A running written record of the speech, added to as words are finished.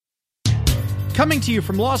Coming to you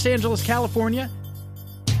from Los Angeles, California,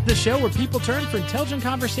 the show where people turn for intelligent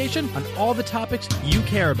conversation on all the topics you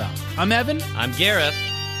care about. I'm Evan. I'm Gareth.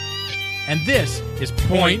 And this is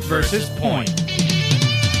Point versus Point.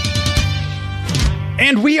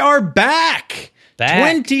 And we are back.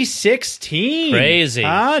 2016. Crazy.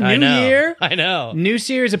 New year. I know. New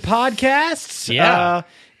series of podcasts. Yeah.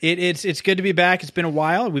 It's good to be back. It's been a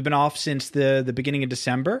while. We've been off since the beginning of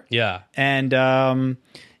December. Yeah. And,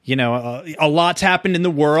 a lot's happened in the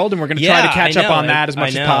world, and we're going to try to catch up on that as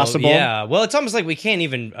much as possible. Yeah. Well, it's almost like we can't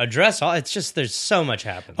even address all. It's just there's so much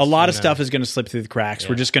happens. A lot of stuff is going to slip through the cracks. Yeah.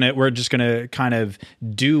 We're just gonna kind of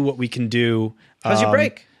do what we can do. How's your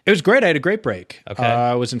break? It was great. I had a great break. Okay.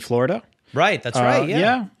 I was in Florida. Right. That's right.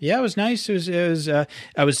 Yeah. Yeah. It was nice. I was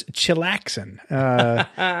chillaxing,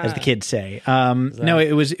 as the kids say. No,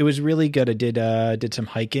 it was really good. I did some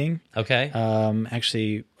hiking. Okay.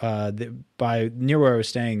 Actually, by near where I was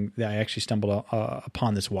staying, I actually stumbled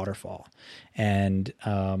upon this waterfall, and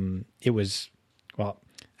it was, well,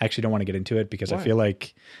 I actually don't want to get into it because Why? I feel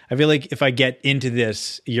like if I get into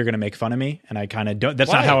this, you're going to make fun of me, and I kind of don't. That's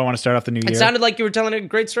Why? not how I want to start off the new year. It sounded like you were telling a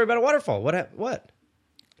great story about a waterfall. What?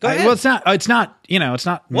 Go ahead. Well, it's not. It's not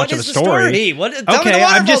much of a story. Tell me the Okay,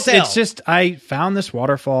 waterfall tale. It's just I found this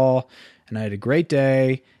waterfall and I had a great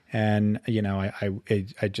day, and I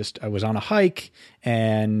was on a hike,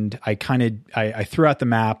 and I threw out the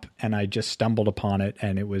map and I just stumbled upon it,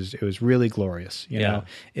 and it was really glorious. You know,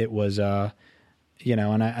 it was and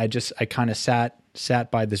I kind of sat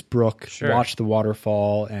by this brook, Sure. watched the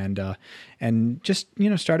waterfall, and just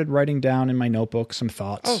started writing down in my notebook some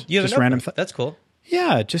thoughts. Oh, you have just a notebook. random That's cool.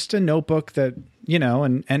 Yeah, just a notebook that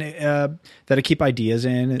that I keep ideas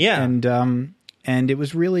in. Yeah. And it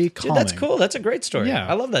was really calming. Dude, that's cool. That's a great story. Yeah.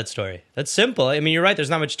 I love that story. That's simple. I mean, you're right. There's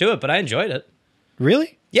not much to it, but I enjoyed it.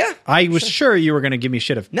 Really? Yeah. I was sure you were going to give me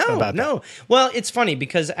shit about that. No. Well, it's funny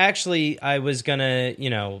because actually I was gonna,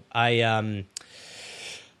 I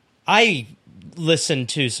listened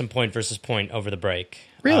to some Point versus Point over the break.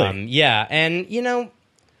 Really? Yeah, and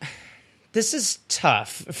this is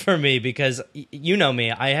tough for me because you know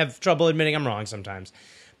me. I have trouble admitting I'm wrong sometimes.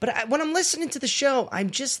 But when I'm listening to the show,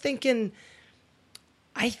 I'm just thinking,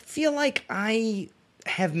 I feel like I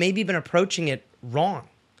have maybe been approaching it wrong.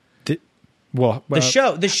 The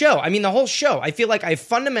show. I mean, the whole show. I feel like I've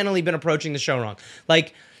fundamentally been approaching the show wrong.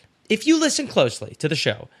 Like, if you listen closely to the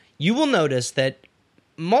show, you will notice that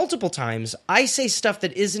multiple times I say stuff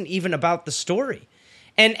that isn't even about the story.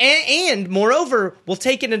 And moreover, we'll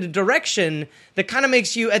take it in a direction that kind of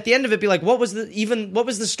makes you at the end of it be like, what was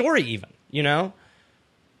the story even? Yeah.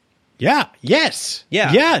 Yes.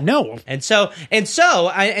 Yeah. Yeah. No. And so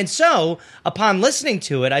upon listening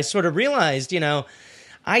to it, I sort of realized,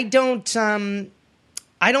 I don't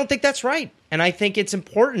think that's right. And I think it's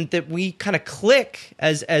important that we kind of click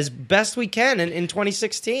as best we can in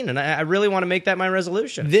 2016. And I really want to make that my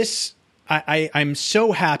resolution. I'm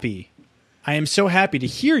so happy. I am so happy to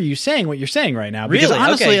hear you saying what you're saying right now. Because really?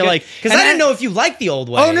 honestly, okay, because I didn't know if you like the old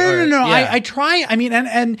way. Oh, no. Yeah. I try. I mean,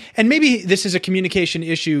 and maybe this is a communication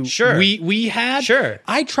issue. Sure. We had. Sure.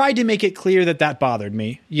 I tried to make it clear that bothered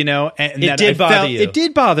me, and It did bother you. It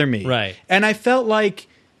did bother me. Right. And I felt like,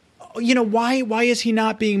 why is he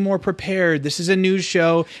not being more prepared? This is a news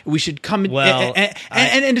show. We should come. Well,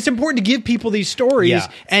 and it's important to give people these stories. Yeah.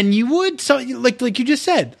 And you would, so like you just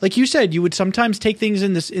said, you would sometimes take things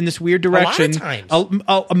in this weird direction. A lot of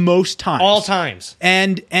times. Most times. All times.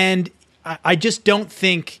 And I just don't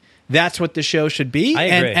think that's what the show should be. I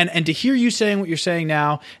agree. And to hear you saying what you're saying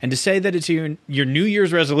now, and to say that it's your New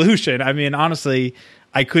Year's resolution, I mean, honestly,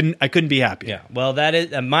 I couldn't be happier. Yeah. Well, that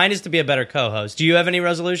is mine is to be a better co-host. Do you have any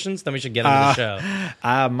resolutions? Then we should get into the show.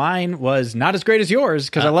 Mine was not as great as yours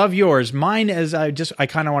because I love yours. Mine is I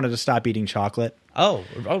kind of wanted to stop eating chocolate. Oh,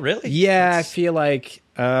 really? Yeah, I feel like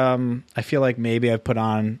maybe I've put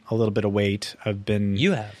on a little bit of weight.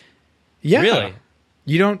 You have. Yeah. Really?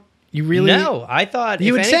 You don't. You really? No, I thought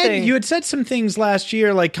you had said some things last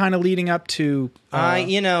year, like kind of leading up to. A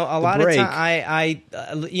lot break. of time,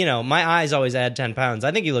 my eyes always add 10 pounds.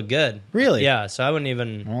 I think you look good. Really? Yeah. So I wouldn't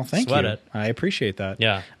even thank sweat you. it. I appreciate that.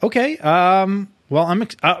 Yeah. Okay. Well, I'm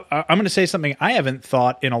going to say something I haven't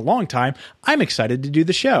thought in a long time. I'm excited to do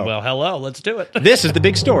the show. Well, hello. Let's do it. This is the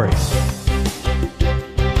big story.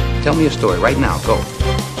 Tell me a story right now. Go.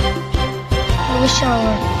 I wish I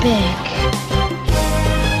were big.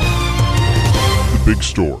 Big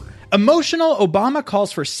story. Emotional Obama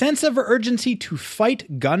calls for sense of urgency to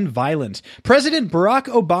fight gun violence. President Barack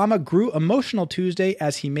Obama grew emotional Tuesday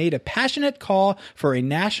as he made a passionate call for a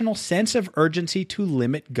national sense of urgency to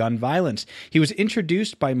limit gun violence. He was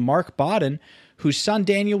introduced by Mark Bodden, whose son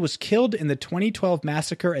Daniel was killed in the 2012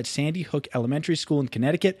 massacre at Sandy Hook Elementary School in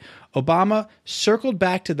Connecticut, Obama circled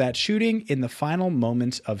back to that shooting in the final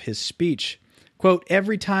moments of his speech. Quote,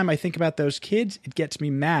 every time I think about those kids, it gets me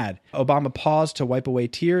mad. Obama paused to wipe away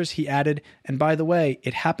tears. He added, and by the way,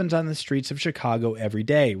 it happens on the streets of Chicago every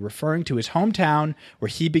day, referring to his hometown where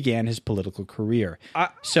he began his political career. I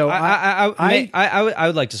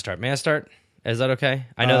would like to start. May I start? Is that okay?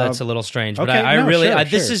 I know that's a little strange, but okay,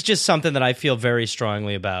 this sure. is just something that I feel very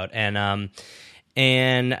strongly about, and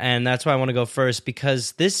that's why I want to go first,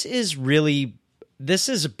 because this is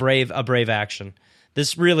a brave action.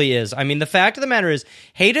 This really is. I mean, the fact of the matter is,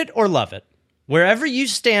 hate it or love it, wherever you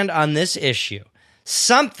stand on this issue,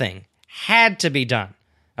 something had to be done.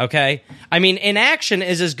 Okay? I mean, inaction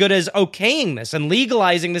is as good as okaying this and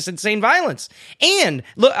legalizing this insane violence. And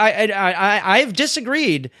look, I've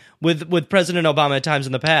disagreed with President Obama at times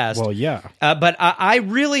in the past. Well, yeah. But I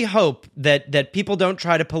really hope that people don't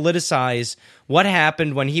try to politicize what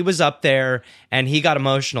happened when he was up there and he got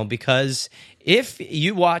emotional, because if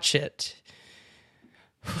you watch it,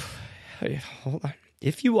 hold on.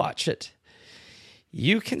 If you watch it,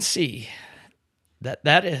 you can see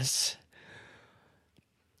that is...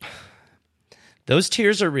 Those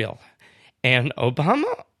tears are real. And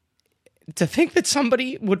Obama, to think that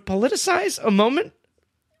somebody would politicize a moment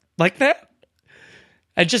like that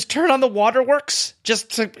and just turn on the waterworks just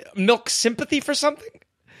to milk sympathy for something,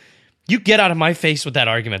 you get out of my face with that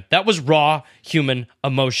argument. That was raw human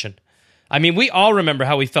emotion. I mean, we all remember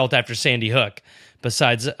how we felt after Sandy Hook,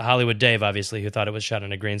 besides Hollywood Dave, obviously, who thought it was shot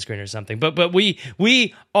on a green screen or something. But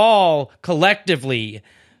we all collectively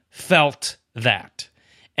felt that.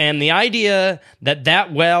 And the idea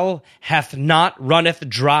that well hath not runneth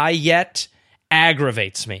dry yet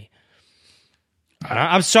aggravates me.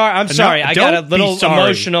 I'm sorry. I got a little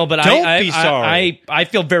emotional, but I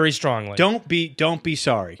feel very strongly. Don't be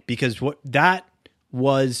sorry, because that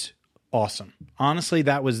was awesome. Honestly,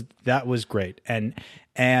 that was great. And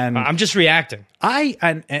I'm just reacting.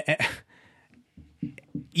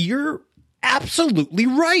 You're absolutely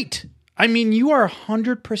right. I mean, you are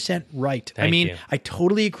 100% right. Thank you. I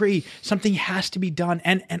totally agree. Something has to be done,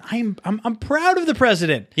 and I'm proud of the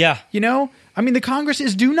president. Yeah, the Congress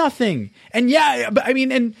is do nothing, and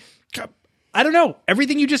and I don't know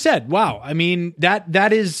everything you just said. Wow, I mean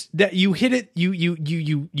that is you hit it.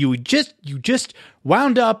 You just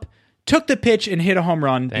wound up, took the pitch, and hit a home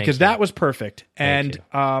run because that was perfect. And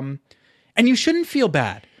you shouldn't feel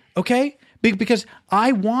bad, okay? Because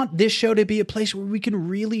I want this show to be a place where we can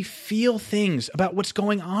really feel things about what's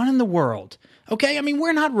going on in the world. Okay? I mean,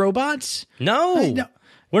 we're not robots. No.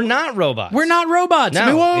 We're not robots. We're not robots.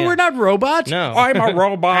 No, we're not robots. No. I'm a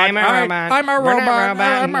robot. I'm a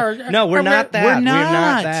robot. No, we're not that. We're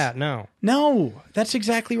not that. No. No, that's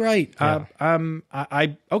exactly right. Yeah. I'm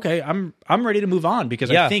ready to move on because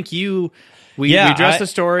I think we addressed the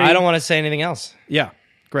story. I don't want to say anything else. Yeah.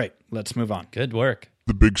 Great. Let's move on. Good work.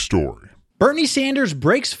 The big story. Bernie Sanders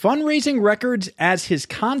breaks fundraising records as his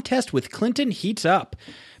contest with Clinton heats up.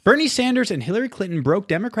 Bernie Sanders and Hillary Clinton broke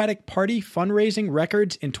Democratic Party fundraising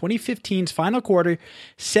records in 2015's final quarter,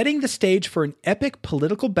 setting the stage for an epic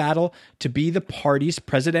political battle to be the party's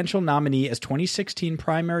presidential nominee as 2016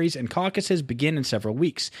 primaries and caucuses begin in several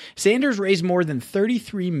weeks. Sanders raised more than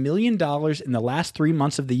 $33 million in the last 3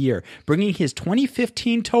 months of the year, bringing his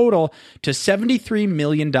 2015 total to $73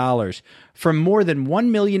 million. From more than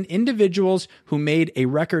 1 million individuals who made a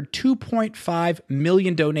record 2.5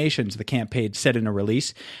 million donations, the campaign said in a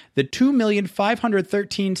release. The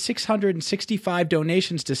 2,513,665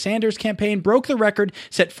 donations to Sanders' campaign broke the record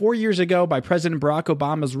set 4 years ago by President Barack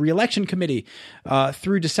Obama's re-election committee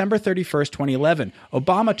through December 31st, 2011.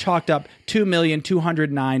 Obama chalked up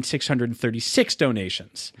 2,209,636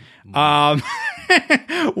 donations.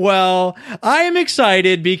 Well, I am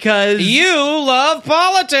excited because you love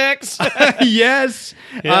politics. Yes.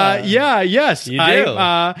 Yes. You do.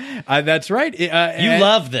 That's right. You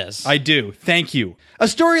love this. I do. Thank you. A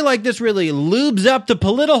story like this really lubes up the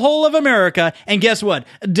political hole of America, and guess what?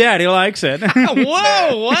 Daddy likes it. Whoa,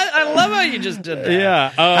 what? I love how you just did that. Yeah.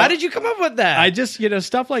 How did you come up with that? I just,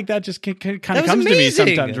 stuff like that just kind of comes amazing. to me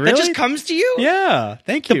sometimes. Really? That just comes to you? Yeah.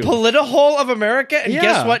 Thank you. The political hole of America, and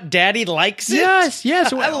guess what? Daddy likes it? Yes.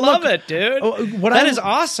 I love it, dude. That is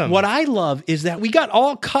awesome. What I love is that we got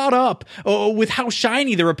all caught up with how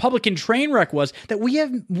shiny the Republican train wreck was, that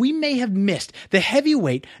we may have missed the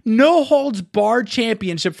heavyweight, no-holds-barred championship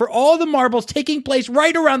for all the marbles taking place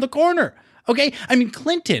right around the corner. Okay? I mean,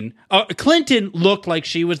 Clinton looked like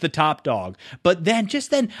she was the top dog, but then,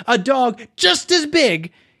 a dog just as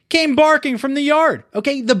big came barking from the yard.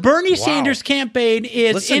 Okay, the Bernie Sanders campaign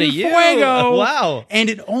is Listen in to you. fuego. Wow. And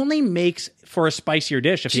it only makes for a spicier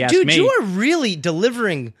dish, if you ask Dude, me. you are really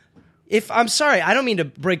delivering. I'm sorry, I don't mean to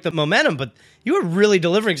break the momentum, but you are really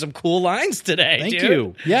delivering some cool lines today. Thank dude.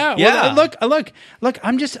 you. Yeah. Yeah. Well, look.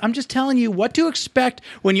 I'm just telling you what to expect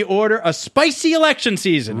when you order a spicy election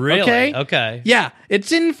season. Really? Okay. Okay. Yeah.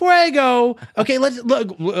 It's in fuego. Okay. Let's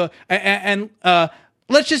look.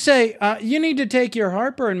 Let's just say you need to take your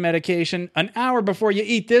heartburn medication an hour before you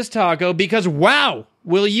eat this taco because wow.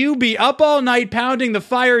 Will you be up all night pounding the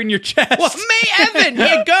fire in your chest? Well, me, Evan.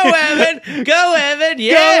 Yeah, go, Evan. Go, Evan.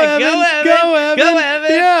 Yeah, Go, Evan. Go, Evan.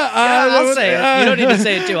 Yeah, I'll say it. You don't need to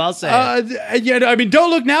say it, too. I'll say it. Yeah, I mean, don't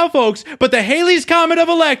look now, folks, but the Haley's Comet of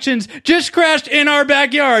elections just crashed in our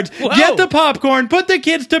backyards. Whoa. Get the popcorn, put the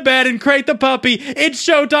kids to bed, and crate the puppy. It's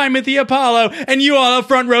showtime at the Apollo, and you all have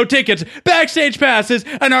front row tickets, backstage passes,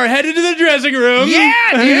 and are headed to the dressing room. Yeah,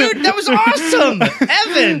 dude. That was awesome.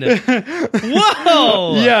 Evan. Whoa.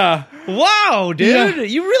 Yeah. Wow, dude. Yeah.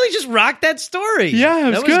 You really just rocked that story. Yeah,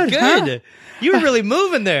 it was good, huh? You were really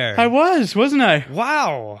moving there. I was, wasn't I?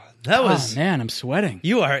 Wow. That was... Oh, man, I'm sweating.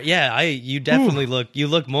 You are, yeah, you definitely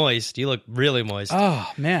look moist. You look really moist. Oh,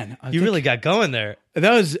 man. You really got going there. I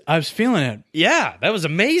was feeling it. Yeah, that was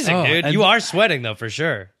amazing, Oh, dude. and- You are sweating, though, for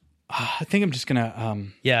sure. I think I'm just going to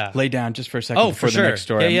Yeah. lay down just for a second Oh, before for sure. the next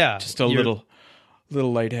story. Yeah, I'm yeah. just a You're-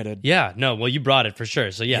 little lightheaded. Yeah, no, well, you brought it for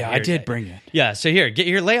sure. So, yeah. Yeah, I here- did bring it. Yeah, so here, get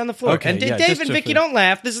your lay on the floor. Okay, And yeah, Dave just and to- Vicky, don't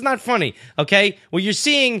laugh. This is not funny, okay? What you're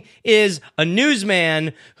seeing is a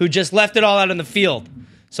newsman who just left it all out in the field.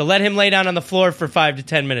 So let him lay down on the floor for 5 to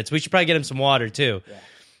 10 minutes. We should probably get him some water, too.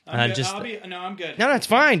 I'm good. just- No, I'm good. No, it's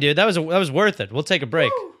fine, dude. That was worth it. We'll take a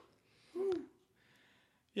break.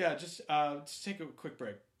 Yeah, just take a quick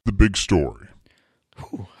break. The big story.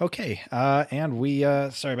 Okay, and we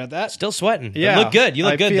sorry about that. Still sweating. Yeah, You look good. You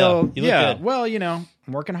look I good, feel- though. You look yeah, good. well, I'm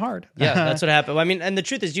working hard. Yeah, that's what happened. I mean, and the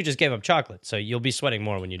truth is you just gave up chocolate, so you'll be sweating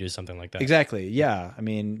more when you do something like that. Exactly. Yeah, I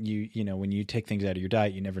mean, you know, when you take things out of your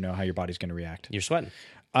diet, you never know how your body's going to react. You're sweating.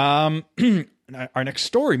 Our next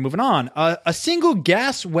story, moving on. A single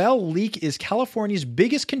gas well leak is California's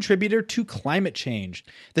biggest contributor to climate change.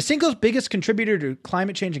 The single biggest contributor to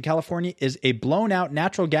climate change in California is a blown out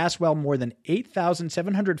natural gas well more than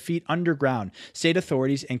 8,700 feet underground, state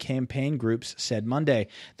authorities and campaign groups said Monday.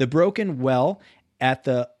 The broken well at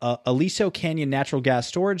the Aliso Canyon natural gas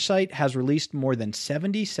storage site has released more than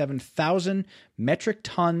 77,000 metric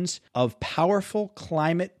tons of powerful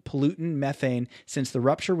climate pollutant methane since the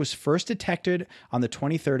rupture was first detected on the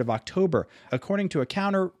 23rd of October, according to a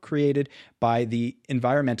counter created by the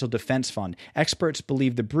Environmental Defense Fund. Experts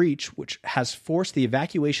believe the breach, which has forced the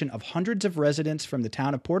evacuation of hundreds of residents from the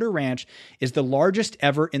town of Porter Ranch, is the largest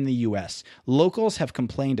ever in the U.S. Locals have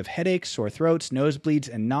complained of headaches, sore throats, nosebleeds,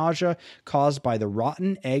 and nausea caused by the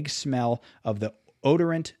rotten egg smell of the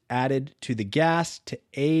odorant added to the gas to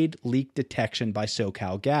aid leak detection by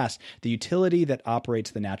SoCal Gas, the utility that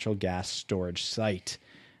operates the natural gas storage site.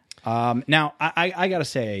 Now, I got to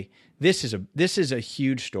say, this is a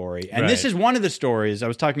huge story, and this Right. is one of the stories I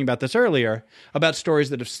was talking about this earlier about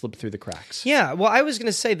stories that have slipped through the cracks. Yeah, well, I was going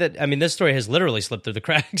to say that, I mean, this story has literally slipped through the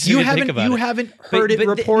cracks. You if haven't think about it. haven't heard But it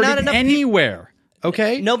not reported enough anywhere.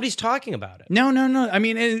 Okay. Nobody's talking about it. No. I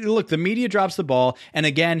mean, look, the media drops the ball, and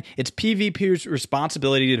again, it's PVP's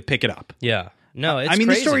responsibility to pick it up. Yeah. No, it's I mean,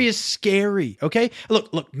 crazy. the story is scary. Okay,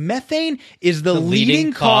 look, methane is the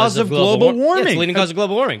leading cause of global warming. Yeah, it's the leading cause of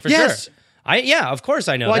global warming, for Yes. sure. Of course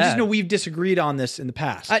I know Well, that. I just know we've disagreed on this in the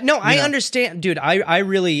past. No, You I know? understand, dude. I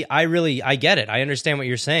really get it. I understand what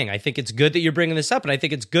you're saying. I think it's good that you're bringing this up, and I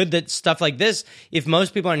think it's good that stuff like this, if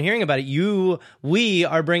most people aren't hearing about it, we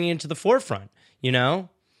are bringing it to the forefront. You know?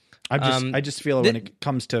 I just feel when it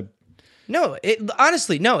comes to No,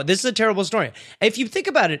 honestly, no, this is a terrible story. If you think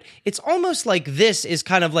about it, it's almost like this is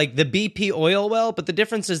kind of like the BP oil well, but the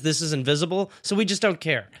difference is this is invisible, so we just don't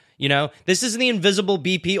care. You know? This is the invisible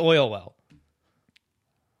BP oil well.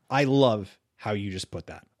 I love how you just put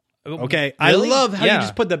that. Okay, I Really? love how Yeah. you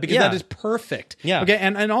just put that because Yeah. that is perfect. Yeah. Okay,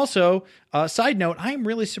 and also, side note, I am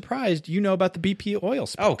really surprised you know about the BP oil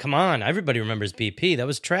spill. Oh, come on. Everybody remembers BP. That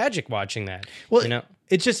was tragic watching that. Well, you know?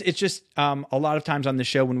 it's just a lot of times on the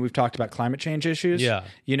show when we've talked about climate change issues. Yeah.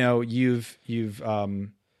 you know, you've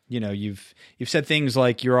said things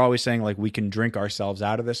like you're always saying like we can drink ourselves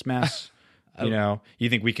out of this mess. You know, you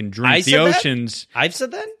think we can drink I the said that? oceans. I've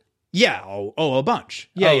said that? Yeah. Oh, a bunch.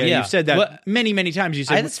 Yeah, Oh, yeah. yeah. You've said that What- many times. You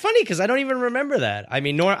said It's funny because I don't even remember that. I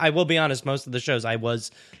mean, I will be honest, most of the shows I was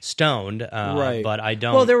stoned, right, but I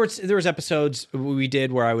don't. Well, there was episodes we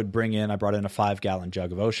did where I brought in a 5-gallon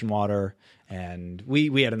jug of ocean water, and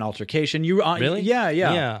we had an altercation. You Really?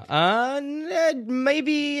 Yeah.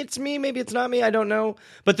 Maybe it's me, maybe it's not me. I don't know.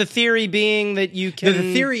 But the theory being that you can.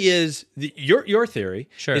 The theory is your theory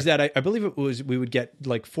Sure. is that I believe it was we would get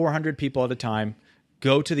like 400 people at a time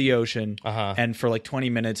go to the ocean, and for like 20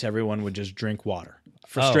 minutes everyone would just drink water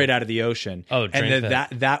straight out of the ocean. Oh, and drink then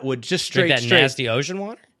that would just drink straight that nasty ocean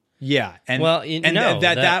water. Yeah, and Well,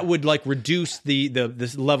 that would like reduce the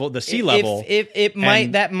level, the sea level. If it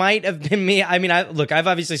might, that might have been me. I mean, I've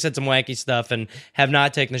obviously said some wacky stuff and have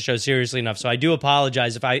not taken the show seriously enough. So I do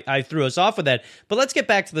apologize if I threw us off with that. But let's get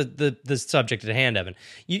back to the subject at hand, Evan.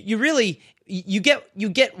 You really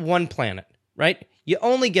get one planet, right? You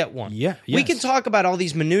only get one. Yeah, We yes. can talk about all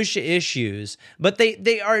these minutia issues, but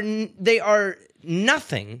they are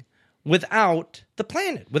nothing without the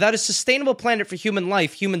planet. Without a sustainable planet for human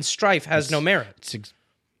life, human strife has no merit.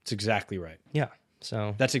 It's exactly right. Yeah.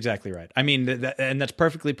 So That's exactly right. I mean, and that's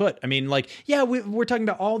perfectly put. I mean, like, yeah, we're talking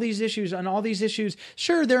about all these issues, and all these issues,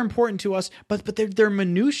 sure, they're important to us, but they're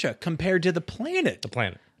minutia compared to the planet. the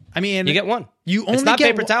planet. I mean, You get one. You only It's not get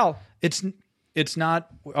paper one- towel. It's not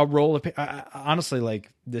a roll of paper. Honestly, like,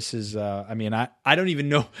 this is. I mean, I don't even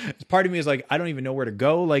know. Part of me is like, I don't even know where to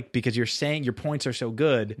go. Like, because you're saying your points are so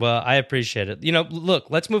good. Well, I appreciate it. You know, look,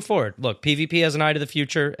 let's move forward. Look, PvP has an eye to the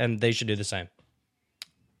future, and they should do the same.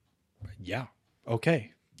 Yeah.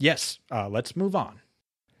 Okay. Yes. Let's move on.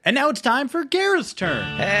 And now it's time for Gareth's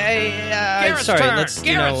turn. Hey, Garrett's sorry. turn. Let's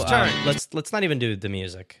Garrett's turn. Let's not even do the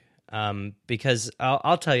music, because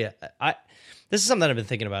I'll tell you, this is something that I've been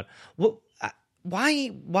thinking about.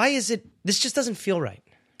 Why is it? This just doesn't feel right.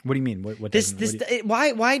 What do you mean? What This doesn't- what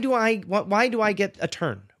do you- why do I get a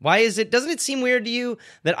turn? Why is it? Doesn't it seem weird to you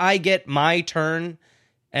that I get my turn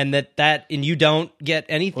and and you don't get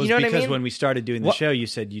anything? Well, You know what I because mean? when we started doing the What- show, you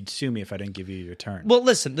said you'd sue me if I didn't give you your turn. Well,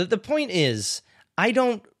 listen. The point is, I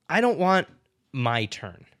don't want my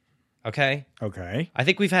turn. Okay. Okay. I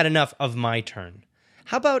think we've had enough of my turn.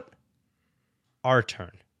 How about our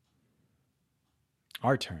turn?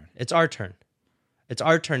 Our turn. It's our turn. It's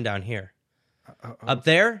our turn down here. Up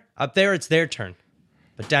there, it's their turn.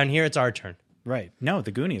 But down here, it's our turn. Right. No,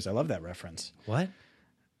 the Goonies. I love that reference. What?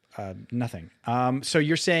 Nothing. So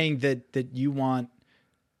you're saying that you want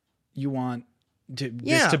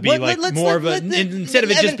this to be more of a instead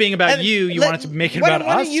of it just being about you want it to make it about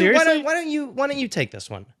us. Seriously? Why don't you take this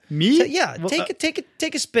one? Me? So, yeah, Well,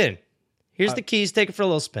 take a spin. Here's the keys. Take it for a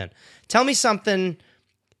little spin. Tell me something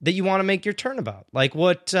that you want to make your turn about. Like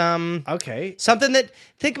what? Okay.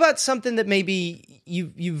 Think about something that maybe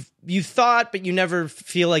you've thought, but you never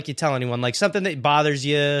feel like you tell anyone. Like something that bothers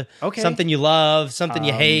you. Okay. Something you love. Something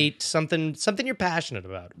you hate. Something you're passionate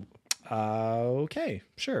about. Okay.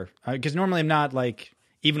 Sure. Because normally I'm not like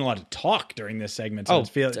even allowed to talk during this segment. So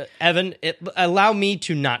Evan, allow me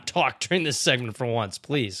to not talk during this segment for once,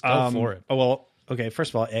 please. Go for it. Oh, well, okay. First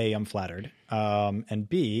of all, A, I'm flattered. And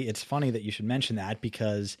B, it's funny that you should mention that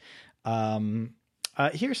because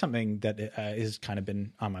here's something that has kind of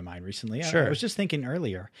been on my mind recently. Sure. I was just thinking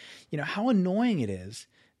earlier, how annoying it is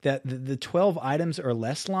that the 12 items or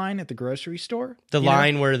less line at the grocery store. The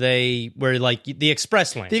line where like the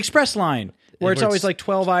express lane. The express line, where it's always like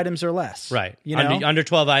 12 items or less. Right. You know? Under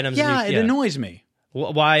 12 items. Yeah, it annoys me.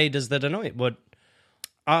 Why does that annoy you? What?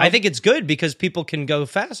 I think it's good because people can go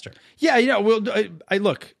faster. Yeah, well, I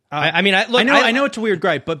look. I know it's a weird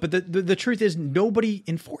gripe, but the truth is nobody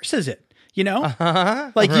enforces it. Like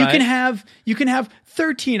Right. you can have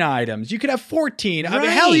 13 items, you could have 14. I mean, Right.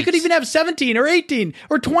 hell, you could even have 17 or 18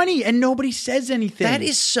 or 20, and nobody says anything. That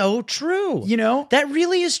is so true. That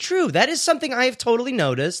really is true. That is something I have totally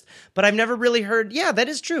noticed, but I've never really heard. Yeah, that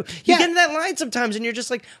is true. You Yeah. get in that line sometimes, and you're just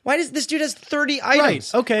like, "Why does this dude has 30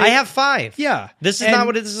 items? okay. I have 5. Yeah. this is And not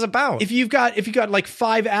what this is about. If you've got like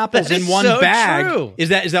 5 apples That in is one so bag, true. is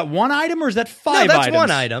that one item or is that 5 no, that's items?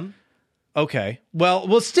 one item. Okay.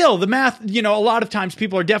 Well, still the math, a lot of times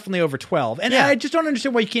people are definitely over 12. And Yeah. I just don't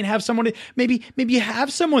understand why you can't have someone, maybe you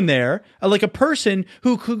have someone there, like a person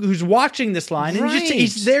who's watching this line and Right.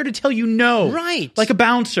 he's there to tell you no. Right. Like a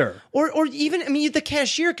bouncer. Or even, the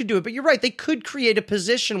cashier could do it, but you're right. They could create a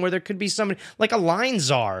position where there could be somebody, like a line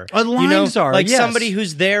czar. A line czar, Like yes. somebody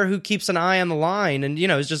who's there who keeps an eye on the line and,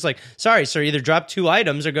 it's just like, sorry, sir, either drop 2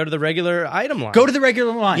 items or go to the regular item line. Go to the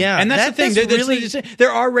regular line. Yeah, And that's the thing. that's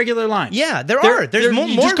there are regular lines. Yeah, there are. There's more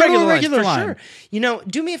you just go to a regular lines, for line. sure.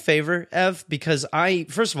 Do me a favor, Ev, because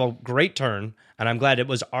first of all, great turn, and I'm glad it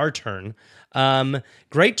was our turn.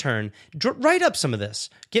 Great turn. Write up some of this.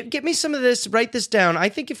 Get me some of this. Write this down. I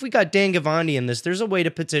think if we got Dan Gavandi in this, there's a way to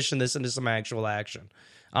petition this into some actual action.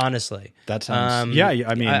 Honestly, That sounds. Yeah,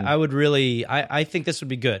 I mean, I would really. I think this would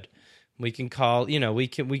be good. We can call, we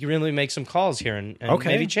can really make some calls here and Okay.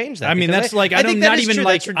 maybe change that. I mean, because that's like I think don't that not is even true.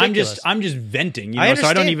 like That's ridiculous. I'm just venting, I so I don't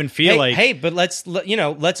understand. even feel like hey, but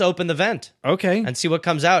let's open the vent okay. and see what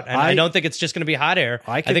comes out. And I don't think it's just going to be hot air.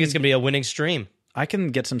 I think it's going to be a winning stream. I can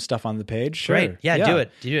get some stuff on the page. Sure. Great, yeah, do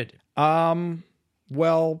it.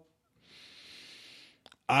 Well,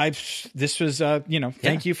 this was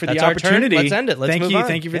thank you for the that's our turn. opportunity. Let's end it. Let's thank move you. on.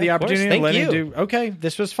 Thank you for Yeah, the of course. opportunity. Thank Letting you. Okay,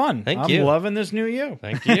 this was fun. Thank I'm you. loving this new you.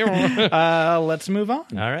 Thank you. Let's move on.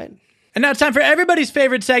 All right. And now it's time for everybody's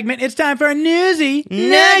favorite segment. It's time for Newsy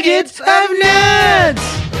Nuggets of Nuts.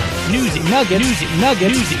 Newsy Nuggets. Newsy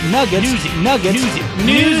Nuggets. Newsy Nuggets. Newsy Nuggets.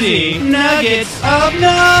 Newsy Nuggets of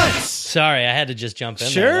Nuts. Sorry, I had to just jump in.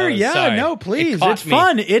 Sure, there. yeah, Sorry. no, please. It caught It's me.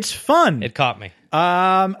 fun. It's fun. It caught me.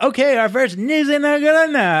 Okay, our first Newsy Nugget of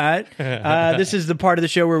Nut. This is the part of the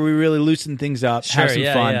show where we really loosen things up, Sure, have some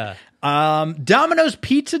yeah, fun. yeah. Domino's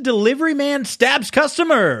Pizza delivery man stabs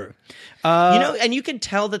customer. And you can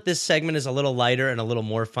tell that this segment is a little lighter and a little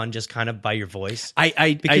more fun just kind of by your voice.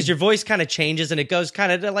 Because your voice kind of changes and it goes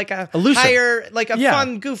kind of to like a looser. higher, like a Yeah.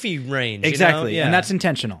 fun, goofy range. Exactly, Yeah. and that's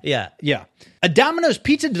intentional. Yeah. Yeah. A Domino's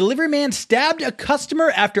Pizza delivery man stabbed a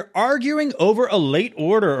customer after arguing over a late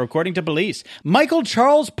order, according to police. Michael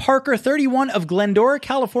Charles Parker, 31, of Glendora,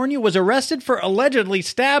 California, was arrested for allegedly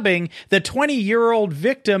stabbing the 20-year-old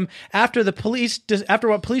victim after what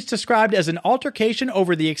police described as an altercation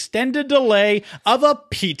over the extended delay of a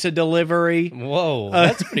pizza delivery. Whoa,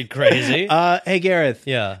 that's pretty crazy. Hey, Gareth.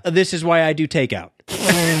 Yeah. This is why I do takeout.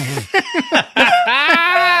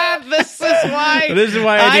 This is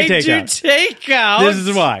why I do takeout. This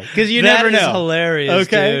is why, because you never know. That is hilarious,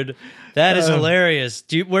 Okay. dude. That is hilarious.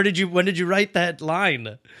 When did you write that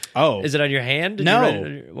line? Oh, Is it on your hand? Did No. you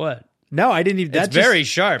write it on what? no, I didn't even. That's very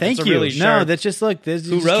sharp. Thank It's a you. really No, sharp- that's just look. This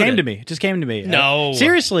just wrote came it? to me. It just came to me. No.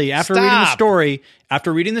 Seriously. After Stop.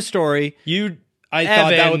 reading the story, You I thought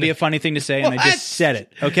that Evan. would be a funny thing to say, and I What? just said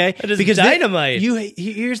it. Okay, That is because dynamite.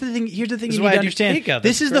 here's the thing. Here's the thing This is you why need to I do understand. takeout.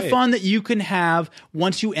 This That's is the great. fun that you can have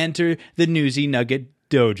once you enter the Newsy Nugget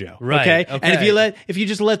Dojo. Right, Okay? okay. And if you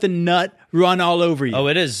just let the nut run all over you. Oh,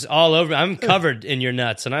 it is all over. I'm covered in your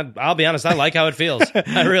nuts, and I'll be honest, I like how it feels.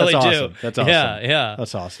 I really That's do. awesome. That's awesome. Yeah,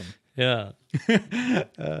 That's awesome. yeah.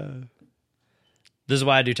 This is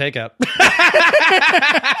why I do takeout.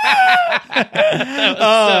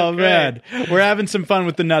 Oh man, we're having some fun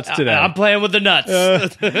with the nuts today. I'm playing with the nuts.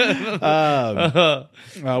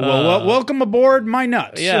 Welcome aboard, my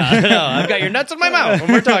nuts. Yeah, no, I've got your nuts in my mouth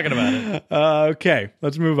when we're talking about it. Okay,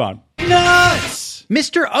 let's move on. Nuts!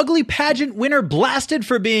 Mr. Ugly pageant winner blasted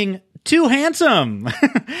for being too handsome.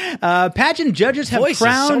 Pageant judges have Voice is so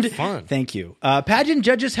crowned. fun. Thank you. Pageant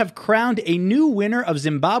judges have crowned a new winner of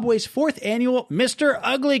Zimbabwe's 4th annual Mr.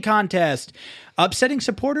 Ugly contest, upsetting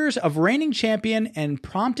supporters of reigning champion and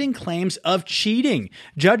prompting claims of cheating.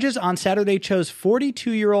 Judges on Saturday chose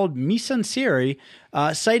 42-year-old Misansiri,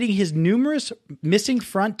 citing his numerous missing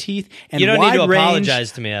front teeth and You don't wide need to range.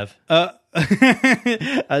 apologize to me, Ev.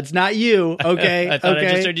 It's not you, okay? I thought okay.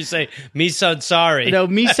 I just heard you say, "Me son, sorry." No,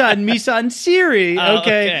 Misan Siri, Oh,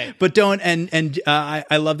 okay? okay. But don't,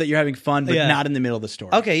 I love that you're having fun, but Yeah. not in the middle of the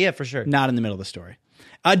story. Okay, yeah, for sure. Not in the middle of the story.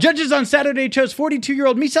 Judges on Saturday chose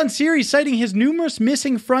 42-year-old Misan Siri, citing his numerous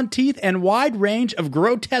missing front teeth and wide range of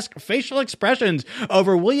grotesque facial expressions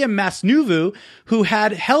over William Masnuvu, who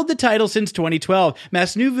had held the title since 2012.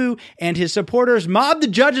 Masnuvu and his supporters mobbed the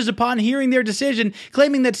judges upon hearing their decision,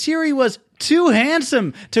 claiming that Siri was too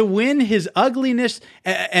handsome to win his ugliness,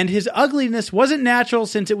 and his ugliness wasn't natural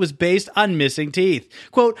since it was based on missing teeth.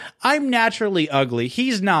 Quote, "I'm naturally ugly.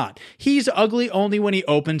 He's not. He's ugly only when he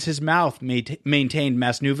opens his mouth," maintained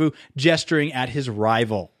Masnuvu, gesturing at his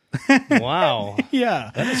rival. Wow,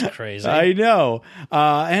 Yeah. that's crazy. I know.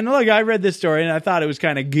 And look, I read this story and I thought it was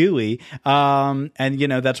kind of gooey. And,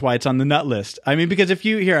 that's why it's on the nut list. I mean, because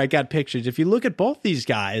I got pictures. If you look at both these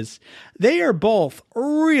guys, they are both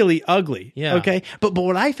really ugly. Yeah. Okay. But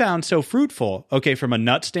what I found so fruitful, okay, from a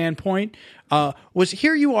nut standpoint, was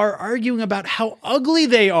here you are arguing about how ugly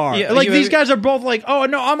they are. Yeah, like these guys are both like, oh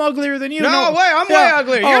no, I'm uglier than you. No, wait, I'm way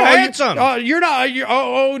uglier. You're handsome. You're not.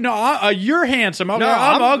 You're handsome. I'm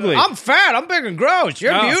ugly. I'm fat. I'm big and gross.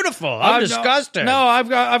 You're beautiful. I'm disgusting. No, I've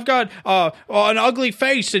got an ugly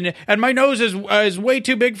face, and my nose is way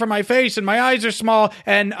too big for my face, and my eyes are small,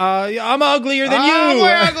 and I'm uglier than you. I'm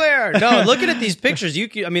way uglier. No, looking at these pictures,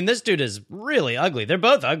 this dude is really ugly. They're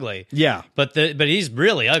both ugly. Yeah, but he's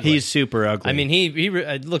really ugly. he's super ugly. I mean,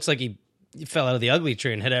 it looks like he fell out of the ugly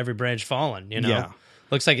tree and had every branch fallen. Yeah.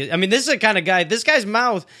 Looks like it. I mean, this is the kind of guy. This guy's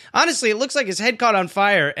mouth. Honestly, it looks like his head caught on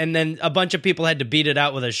fire, and then a bunch of people had to beat it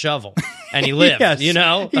out with a shovel, and he lived. Yes. You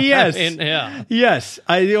know? Yes. I mean, yeah. Yes.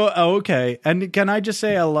 Okay. And can I just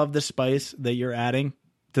say I love the spice that you're adding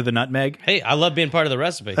to the nutmeg? Hey, I love being part of the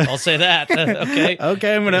recipe. I'll say that. Okay.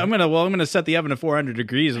 Okay. I'm gonna set the oven to 400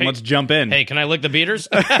 degrees and let's jump in. Hey, can I lick the beaters?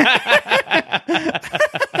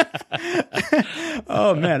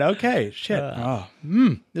 Oh man. Okay. Shit.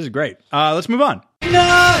 This is great. Let's move on.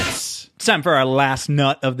 Nuts. It's time for our last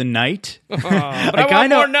nut of the night. But I want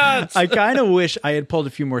more nuts. I kind of wish I had pulled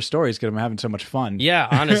a few more stories because I'm having so much fun. Yeah,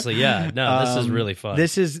 honestly, yeah. No, this is really fun.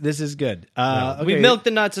 This is good. We milked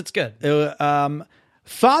the nuts. It's good.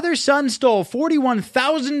 Father-son stole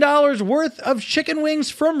 $41,000 worth of chicken wings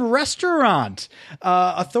from restaurant.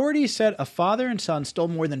 Authorities said a father and son stole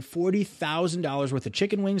more than $40,000 worth of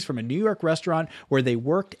chicken wings from a New York restaurant where they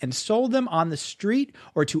worked and sold them on the street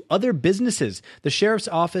or to other businesses. The sheriff's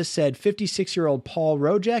office said 56-year-old Paul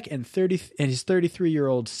Rojek and his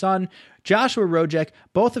 33-year-old son Joshua Rojek,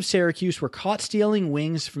 both of Syracuse, were caught stealing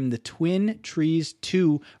wings from the Twin Trees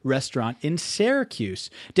 2 restaurant in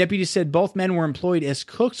Syracuse. Deputies said both men were employed as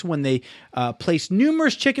cooks when they placed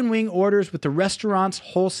numerous chicken wing orders with the restaurant's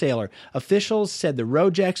wholesaler. Officials said the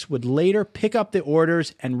Rojeks would later pick up the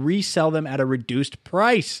orders and resell them at a reduced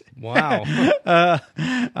price. Wow.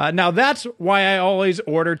 Now that's why I always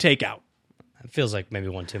order takeout. It feels like maybe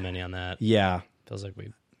one too many on that. Yeah, Feels like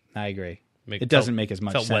we... I agree. It doesn't make as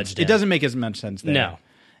much felt sense. wedged It in. doesn't make as much sense there. No.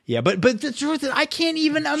 Yeah, but the truth is, I can't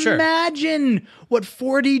even Sure. imagine what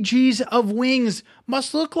 40 G's of wings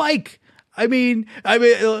must look like. I mean,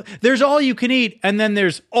 there's all you can eat, and then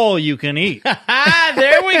there's all you can eat.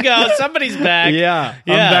 There we go. Somebody's back. Yeah, I'm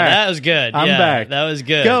yeah, back. that was good. I'm Yeah, back. That was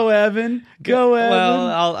good. Go, Evan. Go, Evan.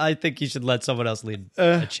 Well, I think you should let someone else lead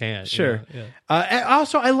a chant. Sure. Yeah. And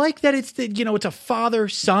also, I like that it's it's a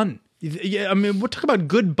father-son. Yeah, I mean, we'll talk about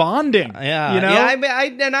good bonding. Yeah, you know. yeah.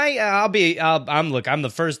 I'm the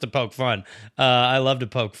first to poke fun. I love to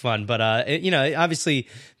poke fun, but obviously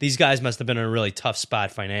these guys must have been in a really tough spot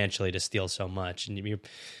financially to steal so much, and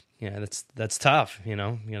that's tough. You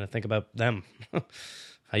know, you got to think about them.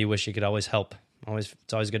 How you wish you could always help. It's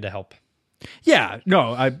always good to help. Yeah,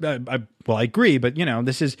 no, I agree, but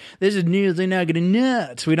this is news they're not gonna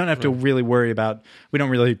nuts. We don't have to really worry about. We don't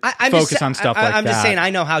really focus on stuff like that. I'm just saying. I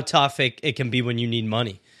know how tough it can be when you need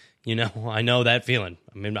money. I know that feeling.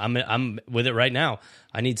 I mean, I'm with it right now.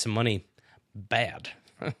 I need some money, bad.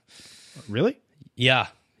 Really? Yeah.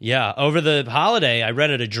 Over the holiday, I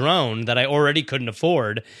rented a drone that I already couldn't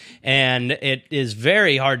afford, and it is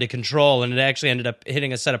very hard to control. And it actually ended up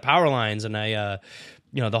hitting a set of power lines, and I.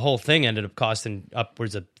 The whole thing ended up costing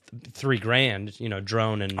upwards of $3,000,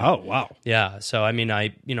 drone and Oh, wow. yeah. So I mean,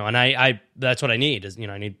 I that's what I need is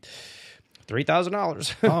I need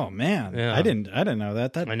 $3,000. Oh man, Yeah. I didn't know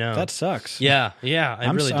that. That I know. that sucks. yeah.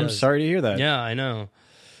 I'm does. sorry to hear that. Yeah, I know.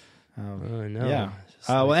 I know. Yeah.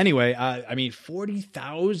 Well, anyway, I mean,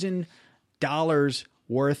 $40,000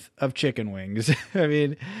 worth of chicken wings. I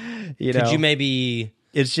mean, Could you maybe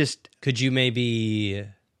it's just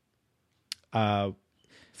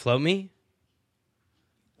float me?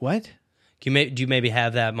 what? Do you maybe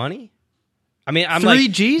have that money? I mean, I'm 3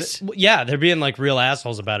 like Gs? Yeah, they're being like real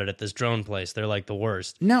assholes about it at this drone place. They're like the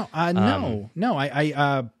worst. No, no.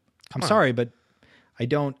 I'm sorry, but I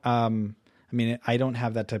don't. I mean, I don't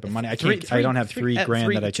have that type of money. I can't. I don't have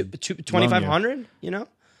 $3,000 that I could. $2,500.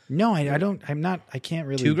 No, I don't. I'm not. I can't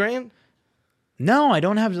really. $2,000. No, I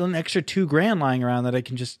don't have an extra $2,000 lying around that I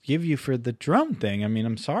can just give you for the drone thing. I mean,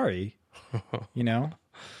 I'm sorry.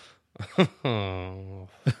 Oh.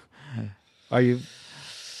 Are you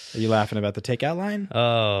laughing about the takeout line?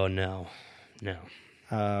 Oh no.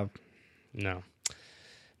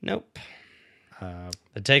 Nope.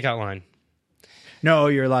 The takeout line. No,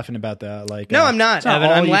 you're laughing about the No, I'm not, Evan.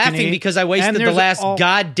 I'm laughing eat. because I wasted And the there's last all-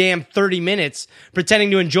 goddamn 30 minutes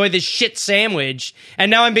pretending to enjoy this shit sandwich,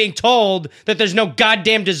 and now I'm being told that there's no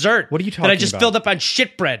goddamn dessert. What are you That I talking just about? filled up on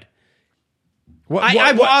shit bread. What,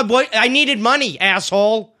 I needed money,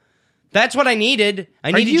 asshole. That's what I needed.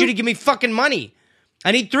 I needed you to give me fucking money.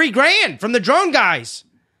 I need $3,000 from the drone guys.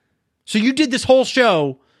 So you did this whole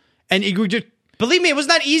show, and you just. Believe me, it was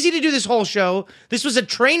not easy to do this whole show. This was a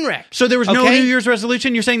train wreck. So there was no okay? New Year's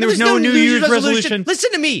resolution? You're saying there was There's no New Year's resolution?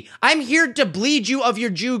 Listen to me. I'm here to bleed you of your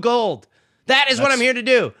Jew gold. That is what I'm here to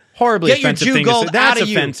do. Horribly Get your offensive Jew thing to gold say. That's out of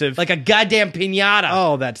offensive. You, like a goddamn pinata.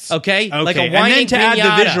 Oh, that's okay. Like a And whining then to pinata.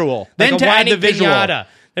 add the visual. Like Then a to add whining the visual. pinata.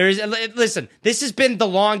 Listen. This has been the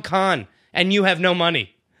long con, and you have no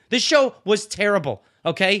money. This show was terrible.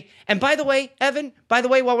 Okay? And by the way, Evan,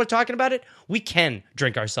 while we're talking about it, we can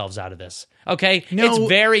drink ourselves out of this. Okay? No. It's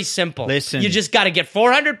very simple. Listen. You just got to get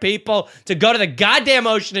 400 people to go to the goddamn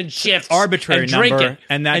ocean and shifts. Arbitrary and drink number, it.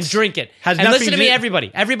 and that's- drink it. has and nothing listen to to me, do- everybody.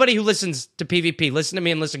 Everybody who listens to PvP, listen to me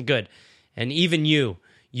and listen good. And even you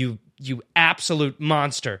absolute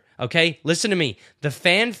monster. Okay? Listen to me. The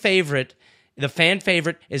fan favorite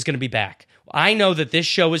is going to be back. I know that this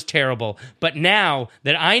show is terrible, but now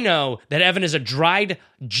that I know that Evan is a dried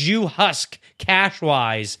Jew husk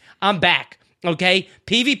cash-wise, I'm back, okay?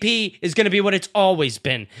 PvP is going to be what it's always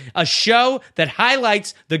been, a show that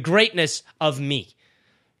highlights the greatness of me.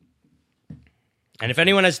 And if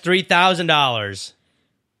anyone has $3,000...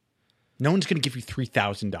 No one's going to give you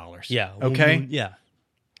 $3,000. Yeah. Okay? Yeah.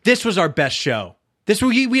 This was our best show.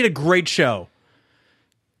 We had a great show.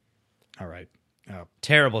 All right.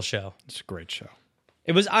 Terrible show. It's a great show.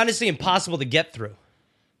 It was honestly impossible to get through.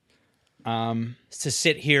 To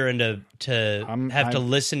sit here and to have to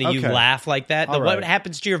listen to you okay. laugh like that. All What right.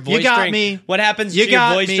 happens to your voice? got during, me. What happens You to your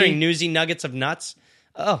got voice me. during Newsy Nuggets of Nuts?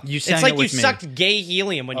 Oh, You sang it's like it you with me. sucked gay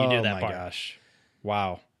helium when you do that my part. Gosh.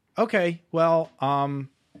 Wow. Okay. Well,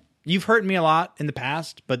 you've hurt me a lot in the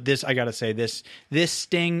past, but this, I got to say, this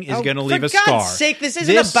sting is going to leave a scar. For God's sake, this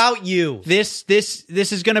isn't about you. This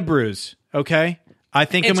is going to bruise. Okay. I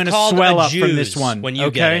think I'm It's going to called swell a up from Jews this one. When you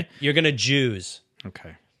okay? get it, you're going to Jews.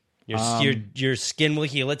 Okay. Your skin will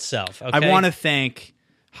heal itself. Okay? I want to thank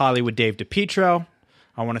Hollywood Dave DePietro.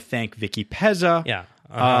 I want to thank Vicky Pezza. Yeah.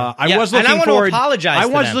 I was looking and I want forward. to apologize. I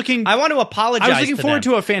to was them. looking. I want to apologize. I was looking to forward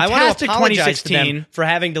them. to a fantastic I want to apologize to 2016 them for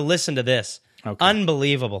having to listen to this. Okay.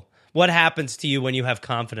 Unbelievable. What happens to you when you have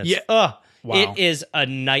confidence? Yeah. Ugh, Wow. It is a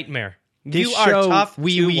nightmare. This you are show, tough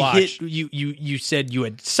we to watch. hit. You said you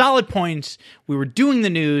had solid points. We were doing the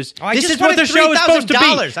news. I this just is what wanted the show is supposed to be.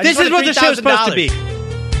 $3,000. I This just is what the show is supposed to $3,000. be.